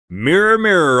Mirror,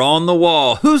 mirror on the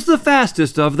wall, who's the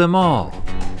fastest of them all?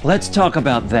 Let's talk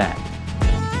about that.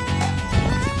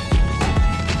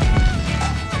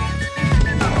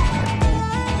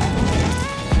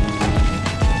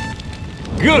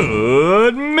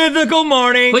 Good mythical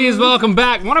morning. Please welcome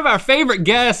back one of our favorite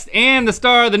guests and the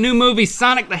star of the new movie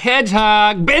Sonic the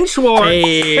Hedgehog, Ben Schwartz.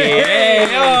 Hey,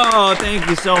 oh, thank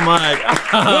you so much.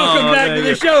 Welcome back to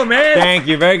the show, man. Thank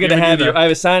you, very good to have you. I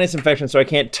have a sinus infection, so I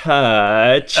can't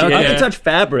touch. Okay. I can touch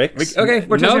fabrics. Okay,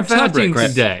 we're No touching fabric. touching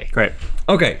today. Great.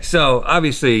 Okay, so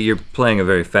obviously you're playing a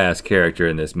very fast character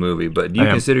in this movie, but do you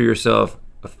consider yourself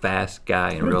a fast guy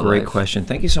in real life? Great question.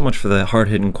 Thank you so much for the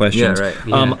hard-hitting questions. Yeah, right.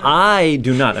 Yeah. I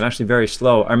do not. I'm actually very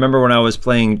slow. I remember when I was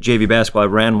playing JV basketball, I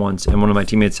ran once, and one of my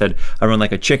teammates said, I run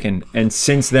like a chicken. And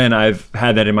since then, I've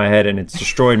had that in my head, and it's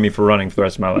destroyed me for running for the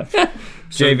rest of my life.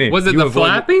 JV. Was it the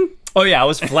flapping? Oh yeah, I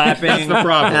was flapping. That's the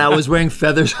problem. And I was wearing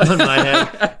feathers on my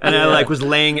head, and I was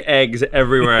laying eggs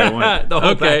everywhere I went. The whole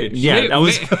Okay. package. Yeah, that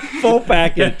was full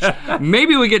package.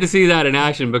 Maybe we get to see that in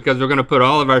action because we're gonna put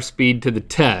all of our speed to the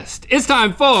test. It's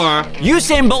time for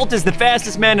Usain Bolt is the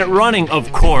fastest man at running,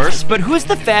 of course, but who's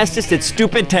the fastest at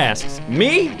stupid tasks?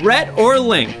 Me, Rhett, or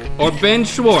Link? or Ben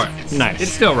Schwartz. Nice.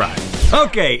 It's still right.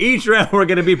 Okay, each round we're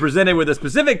gonna be presented with a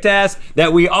specific task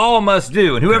that we all must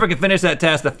do, and whoever can finish that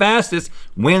task the fastest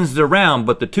wins the round,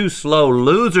 but the two slow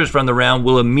losers from the round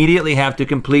will immediately have to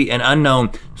complete an unknown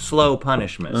slow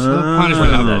punishment.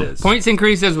 Punishment. Whatever that is. Points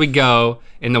increase as we go,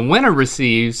 and the winner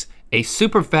receives a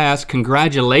super fast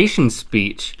congratulations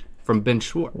speech from Ben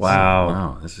Schwartz. Wow.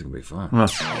 Wow, this is gonna be fun.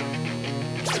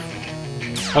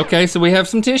 Okay, so we have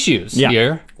some tissues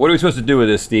here. What are we supposed to do with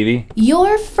this, Stevie?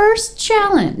 Your first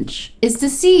challenge is to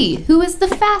see who is the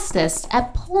fastest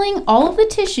at pulling all of the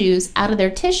tissues out of their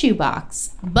tissue box.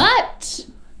 But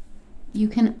you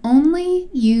can only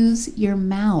use your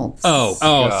mouths. Oh,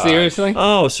 seriously?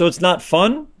 Oh, so it's not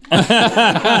fun?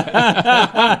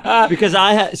 Because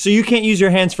so you can't use your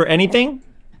hands for anything?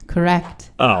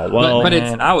 Correct. Oh, well, But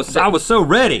it's- Man, I was so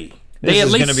ready. this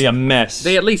is gonna be a mess.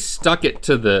 They at least stuck it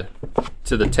to the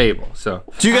table. So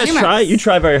Do you guys try? You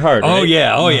try very hard, right? Oh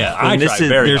yeah. I And tried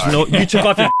very hard. You took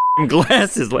off your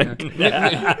glasses, like.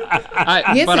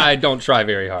 Yes, but sir. I don't try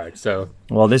very hard. So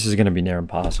Well, this is gonna be near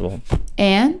impossible.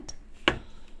 And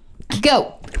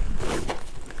go.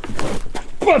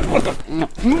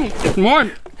 it's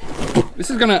more. This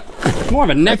is gonna more of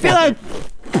a neck. I feel like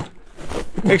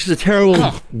it's a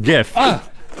terrible gift. Pa,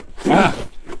 pa,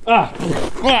 pa,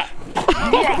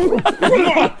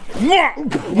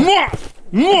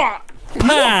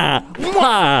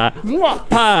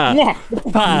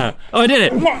 pa. Oh, I did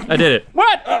it. I did it.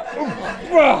 What?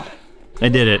 I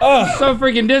did it. So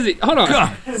freaking dizzy. Hold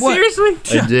on. Seriously?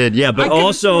 I did, yeah, but I could've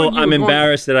also sworn you I'm were going-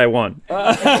 embarrassed that I won.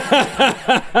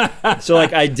 So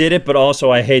like I did it, but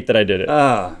also I hate that I did it.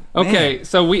 Okay,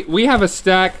 so we have a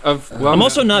stack of. Well, I'm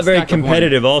also not a very stack of one.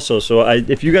 competitive also, so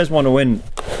if you guys want to win.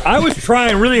 I was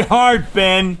trying really hard,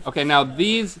 Ben. Okay, now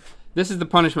this is the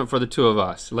punishment for the two of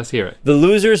us. Let's hear it. The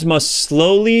losers must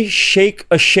slowly shake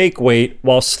a shake weight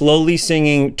while slowly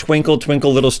singing Twinkle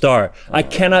Twinkle Little Star. I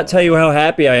cannot tell you how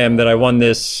happy I am that I won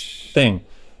this thing.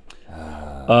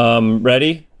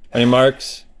 Ready? Any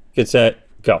marks? Get set,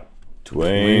 go.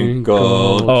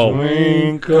 Twinkle, Oh.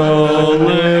 twinkle,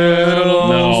 little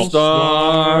No.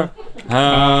 star,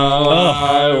 how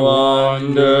I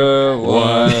wonder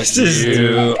what This is-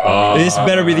 you are. This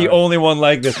better be the only one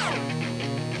like this.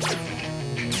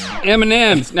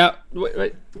 M&M's. Now,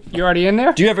 wait, you already in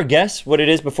there? Do you ever guess what it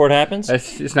is before it happens?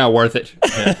 It's not worth it.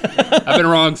 I've been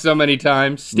wrong so many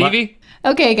times. Stevie?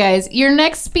 Okay, guys, your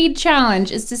next speed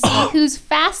challenge is to see who's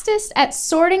fastest at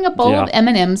sorting a bowl of Yeah.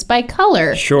 M&Ms by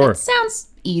color. Sure. It sounds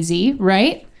easy,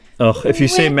 right? Oh, if you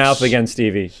say Which- mouth again,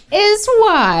 Stevie. Is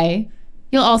why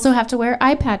you'll also have to wear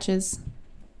eye patches.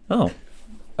 Oh.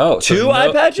 Oh, Two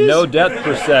eye patches? No depth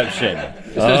perception.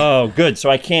 Oh, good. So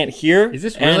I can't hear. Is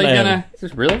this really gonna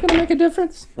make a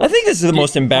difference? I think this is the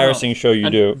most embarrassing show you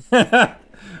do.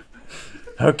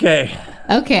 Okay.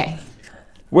 Okay.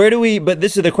 Where do we? But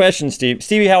this is the question, Steve.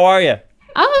 Stevie, how are you?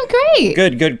 Oh, great.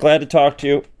 Good, good. Glad to talk to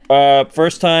you.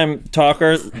 First time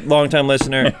talker, long time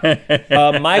listener.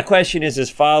 My question is as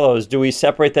follows: do we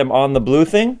separate them on the blue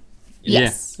thing?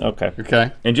 Yes. Okay.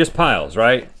 Okay. And just piles,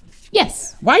 right?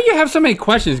 Yes. Why do you have so many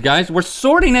questions, guys? We're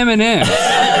sorting M&M's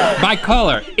by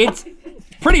color. It's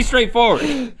pretty straightforward.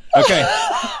 Okay.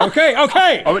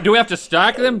 Okay. Oh, do we have to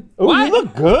stack them? Ooh, you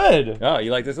look good. Oh, you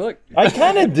like this look? I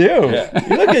kind of do.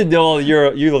 You look at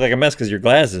you look like a mess because your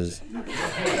glasses.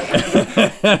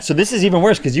 So this is even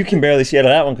worse because you can barely see out of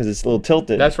that one because it's a little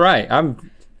tilted. That's right.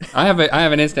 I have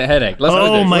an instant headache. Let's do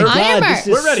Oh this. my Ironman. God, this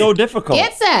We're is ready. so difficult.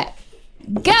 Get set.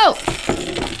 Go!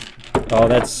 Oh,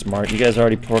 that's smart. You guys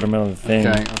already poured them out of the thing.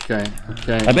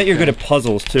 Okay. I bet you're good at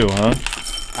puzzles too, huh?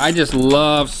 I just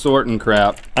love sorting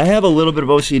crap. I have a little bit of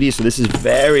OCD, so this is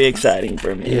very exciting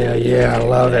for me. Yeah, I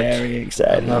love it. Very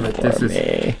exciting I love it. for This is-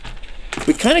 me.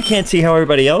 We kind of can't see how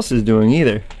everybody else is doing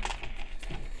either.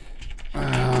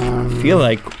 I feel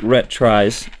like Rhett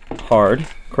tries hard,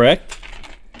 correct?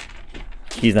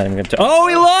 He's not even gonna. Oh,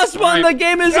 he lost one. Right. The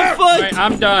game is afoot. Right,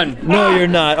 I'm done. No, you're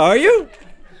not. Are you?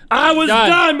 I was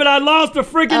done, but I lost a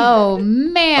freaking. Oh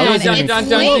man! I was It's done.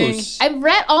 close.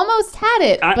 Brett almost had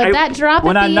it, but that drop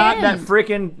when at I the knocked end. that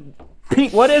freaking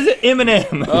pink. What is it?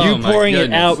 M&M. Oh, You my pouring it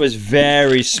goodness. out was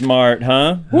very smart,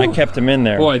 huh? I kept him in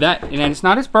there. Boy, and it's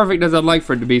not as perfect as I'd like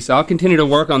for it to be, so I'll continue to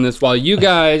work on this while you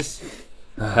guys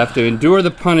have to endure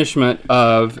the punishment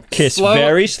of Kiss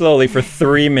very slowly for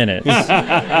 3 minutes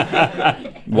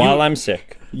while I'm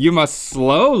sick. You must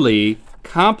slowly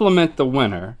compliment the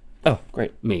winner, Oh,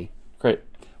 great. me, Great.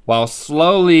 while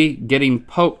slowly getting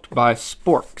poked by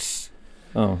sporks.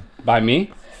 Oh. By me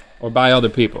or by other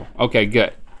people? Okay,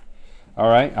 good. All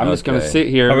right, I'm just gonna Okay. sit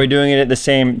here. Are we doing it at the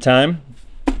same time?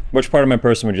 Which part of my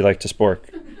person would you like to spork?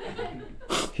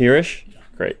 Here-ish?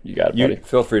 Great, you got it, buddy. You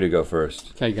feel free to go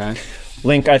first. Okay, guys.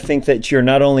 Link, I think that you're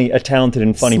not only a talented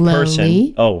and funny person.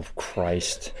 Slowly. Oh,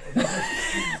 Christ.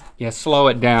 Yeah, slow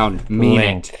it down. Mean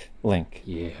it. Link.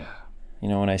 Yeah. You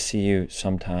know, when I see you,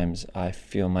 sometimes I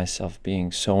feel myself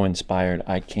being so inspired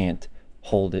I can't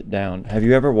hold it down. Have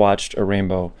you ever watched a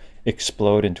rainbow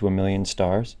explode into a million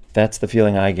stars? That's the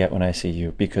feeling I get when I see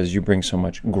you, because you bring so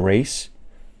much grace,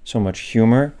 so much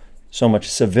humor, so much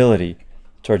civility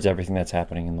towards everything that's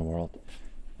happening in the world.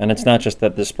 And it's not just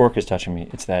that the spork is touching me,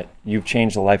 it's that you've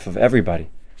changed the life of everybody.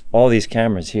 All these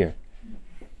cameras here.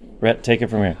 Rhett, take it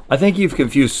from here. I think you've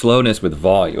confused slowness with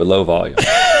volume, with low volume.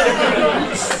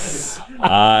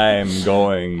 I'm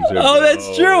going to. Oh,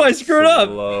 that's true. I screwed up.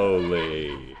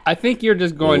 Slowly. I think you're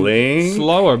just going Link.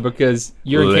 slower because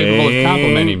you're incapable of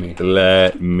complimenting me.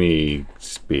 Let me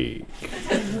speak.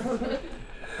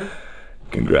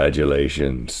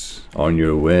 Congratulations on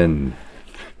your win.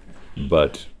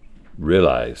 But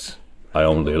realize I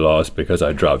only lost because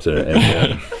I dropped an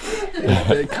M&M.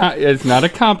 It's not a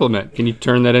compliment. Can you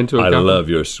turn that into a I compliment? love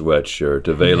your sweatshirt.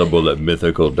 Available at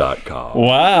mythical.com.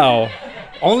 Wow.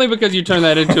 Only because you turn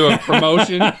that into a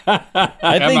promotion am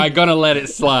I gonna let it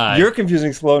slide. You're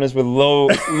confusing slowness with low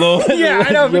Yeah,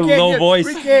 I know. with low voice.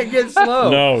 We can't get slow.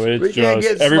 No, it's We can't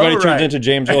just get everybody slow turns right. into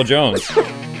James Earl Jones.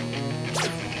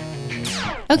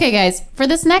 Okay, guys, for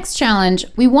this next challenge,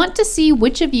 we want to see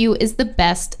which of you is the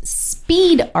best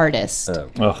speed artist. Ugh,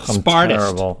 I'm Spartist.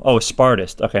 terrible. Oh,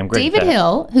 Spartist. Okay, I'm great. David at that.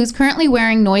 Hill, who's currently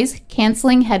wearing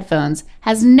noise-canceling headphones,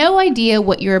 has no idea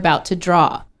what you're about to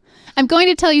draw. I'm going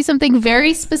to tell you something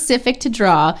very specific to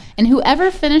draw, and whoever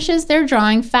finishes their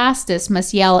drawing fastest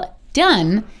must yell,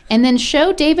 "Done," and then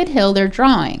show David Hill their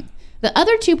drawing. The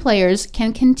other two players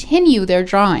can continue their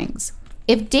drawings.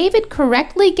 If David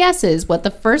correctly guesses what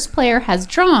the first player has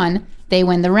drawn, they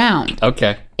win the round.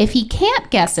 Okay. If he can't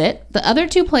guess it, the other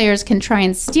two players can try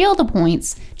and steal the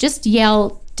points. Just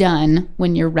yell "Done"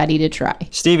 when you're ready to try.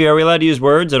 Stevie, are we allowed to use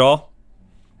words at all?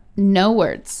 No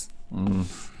words.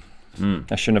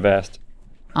 I shouldn't have asked.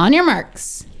 On your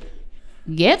marks.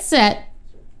 Get set.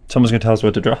 Someone's gonna tell us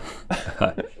what to draw.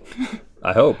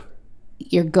 I hope.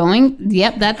 You're going.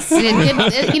 Yep, that's it.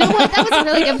 You know what? That was a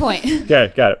really good point.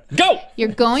 Okay, got it. Go! You're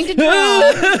going to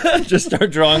draw Just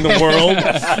start drawing the world.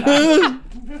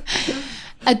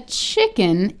 a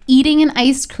chicken eating an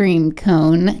ice cream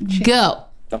cone. Go.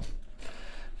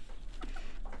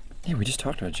 Yeah, we just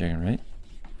talked about chicken, right?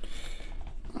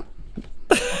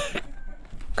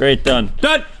 Great, done.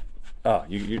 Done. Oh,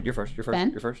 you're first. You're first.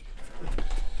 Ben? You're first.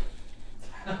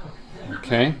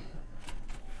 Okay.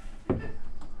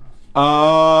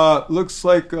 Looks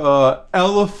like a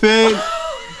elephant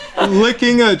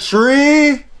licking a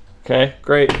tree. Okay,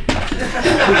 great. So,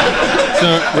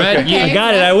 Red, you... I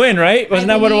got it. I win, right? Wasn't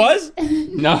that what it was?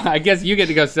 No, I guess you get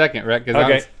to go second, Red, because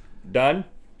Okay. Done.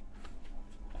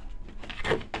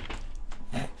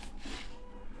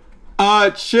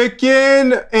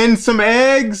 Chicken and some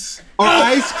eggs or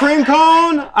ice cream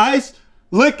cone.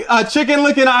 Chicken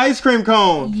licking an ice cream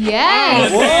cone.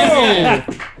 Yes.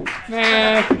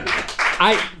 Man,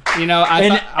 I An thought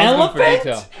I was going for elephant?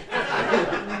 detail.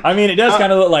 I mean, it does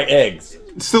kind of look like eggs.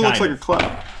 It still looks Kind like a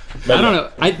cloud. I don't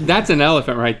know. That's an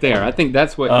elephant right there. I think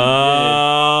that's what he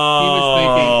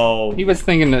Oh. did. He was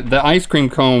thinking that the ice cream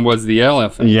cone was the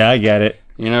elephant. Yeah, I get it.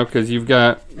 You know, because you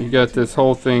got this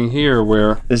whole thing here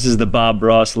where This is the Bob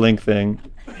Ross Link thing.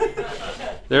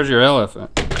 there's your elephant.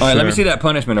 All right, let me see that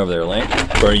punishment over there, Link.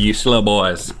 For you slow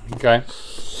boys. Okay.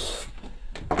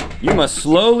 You must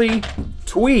slowly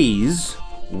tweeze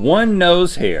one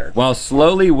nose hair while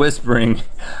slowly whispering,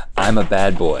 "I'm a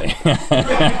bad boy."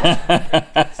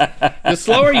 The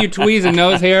slower you tweeze a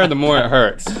nose hair, the more it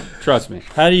hurts. Trust me.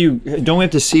 How do you, don't we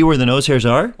have to see where the nose hairs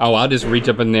are? Oh, I'll just reach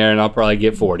up in there and I'll probably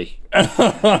get 40.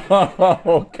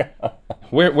 Oh, God.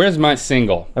 Where's my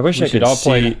single? I wish We I should could all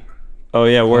play see. it. Oh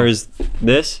yeah, where is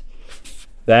this?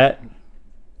 That?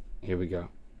 Here we go.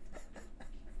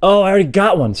 Oh, I already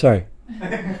got one, sorry.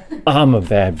 I'm a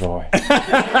bad boy.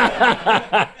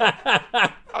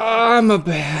 I'm a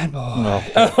bad boy.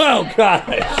 Oh, gosh.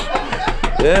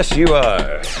 Yes, you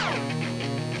are.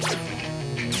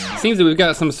 Seems that we've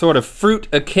got some sort of fruit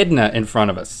echidna in front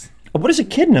of us. What does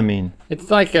echidna mean? It's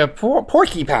like a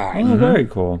porcupine. Oh, very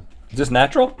cool. Is this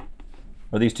natural?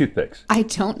 Or are these toothpicks? I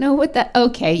don't know what that.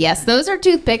 Okay, yes, those are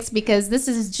toothpicks because this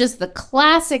is just the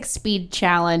classic speed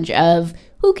challenge of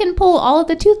who can pull all of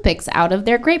the toothpicks out of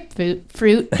their grapefruit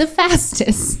the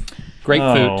fastest.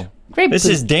 Grapefruit. Grapefruit. This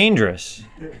is dangerous.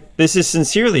 This is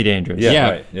sincerely dangerous. Yeah.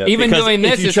 right, yeah. Even Because doing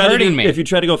if this you is try to hurting do- me. If you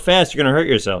try to go fast, you're gonna hurt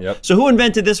yourself. Yep. So who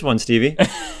invented this one, Stevie?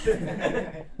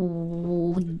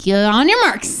 Get on your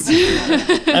marks.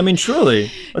 I mean,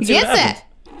 truly. Let's see what Get happens.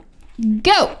 set.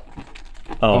 Go.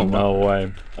 Oh, no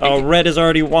way. Oh, red has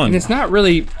already won. And it's not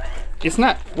really, it's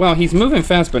not, well, he's moving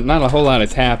fast, but not a whole lot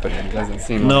is happening. It doesn't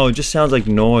seem No, it just sounds like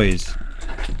noise.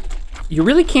 You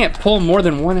really can't pull more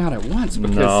than one out at once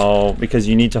because No, because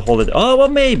you need to hold it. Oh, well,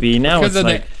 maybe. Now Because it's of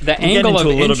like the you get angle into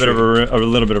of a little bit of a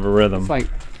little bit of a rhythm. it's like,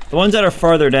 The ones that are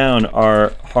farther down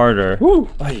are harder. whoo,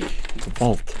 Ay, it's a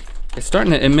vault. it's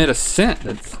starting to emit a scent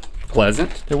that's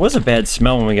pleasant. There was a bad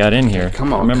smell when we got in here.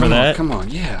 Come on, Remember come that? on, come on,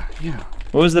 yeah, yeah.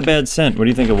 What was the bad scent? What do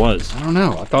you think it was? I don't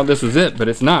know. I thought this was it, but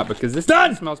it's not because this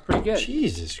smells pretty good.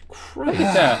 Jesus Look Christ.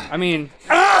 at that. I mean,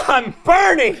 I'm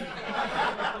burning!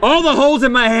 All the holes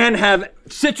in my hand have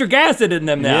citric acid in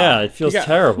them now. Yeah, it feels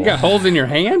terrible. you got holes in your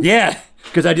hand? Yeah,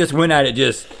 because I just went at it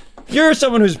just. You're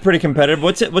someone who's pretty competitive.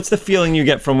 What's the feeling you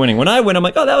get from winning? When I win, I'm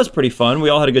like, oh, that was pretty fun. We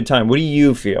all had a good time. What do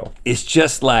you feel? It's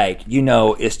just like, you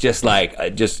know, it's just like,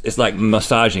 it's like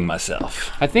massaging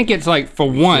myself. I think it's like for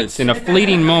once in a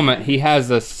fleeting moment, he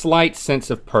has a slight sense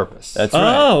of purpose. That's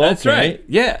Oh, That's okay. right.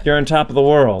 Yeah. You're on top of the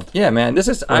world. Yeah, man. This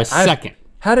is For a second.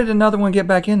 How did another one get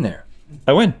back in there?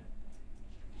 I win.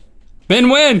 Ben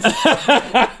wins. All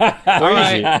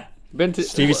right. Ben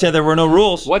Stevie said there were no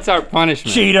rules. What's our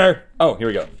punishment? Cheater. Oh, here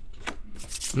we go.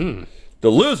 The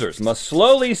losers must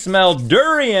slowly smell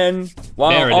durian There it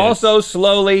while is. also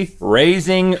slowly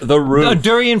raising the roof. A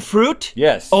durian fruit?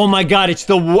 Yes. Oh my God! It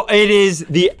is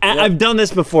the. I've done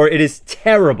this before. It is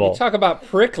terrible. Talk about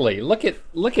prickly. Look at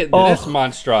Oh. this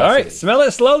monstrosity. All right, smell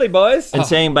it slowly, boys.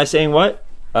 And by saying what?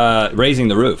 Raising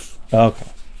the roof. Okay.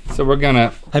 So we're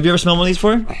gonna. Have you ever smelled one of these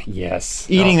before? Yes.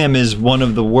 Eating them is one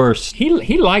of the worst.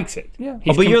 He likes it. Yeah.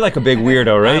 Oh, but you're like a big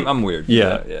weirdo, right? I'm weird.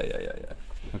 Yeah. Yeah.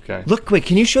 Okay. Look, wait,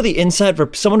 can you show the inside for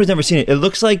someone who's never seen it? It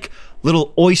looks like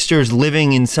little oysters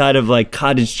living inside of like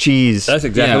cottage cheese. That's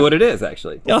exactly Yeah. what it is,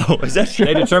 actually. Oh, is that true?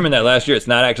 They determined that last year. It's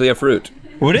not actually a fruit.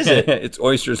 What is it? It's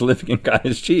oysters living in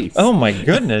cottage cheese. Oh my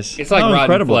goodness. It's like oh, rotten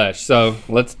incredible. flesh. So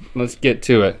let's get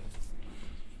to it.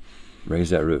 Raise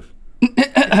that roof.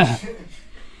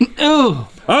 Ooh.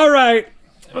 All right.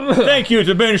 Thank you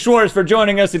to Ben Schwartz for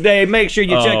joining us today. Make sure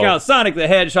you check Oh. out Sonic the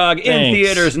Hedgehog in Thanks.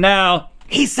 theaters now.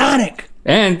 He's Sonic.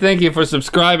 And thank you for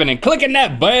subscribing and clicking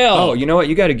that bell. Oh, you know what?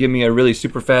 You got to give me a really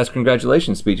super fast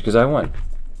congratulations speech because I won.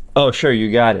 Oh, sure,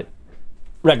 you got it.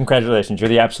 Right, congratulations, you're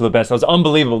the absolute best. That was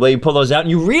unbelievable that you pull those out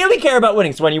and you really care about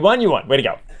winning. So when you won, you won. Way to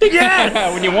go.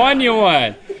 Yes! When you won, you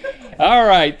won. All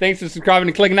right, thanks for subscribing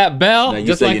and clicking that bell. Now you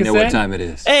just say like you know I said. what time it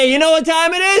is. Hey, you know what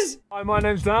time it is? Hi, my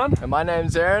name's Dan, And my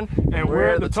name's Aaron, and we're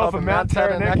at the top of Mount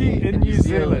Taranaki in New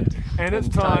Zealand. And it's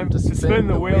time to spin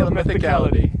the wheel of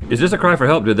mythicality. Is this a cry for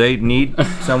help? Do they need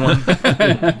someone?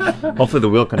 Hopefully the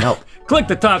wheel can help. Click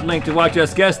the top link to watch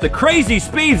us guess the crazy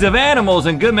speeds of animals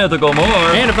and good mythical more.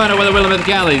 And to find out where the Wheel of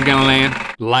Mythicality is gonna land.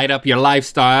 Light up your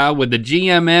lifestyle with the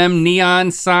GMM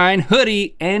neon sign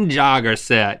hoodie and jogger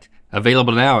set.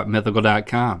 Available now at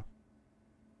mythical.com.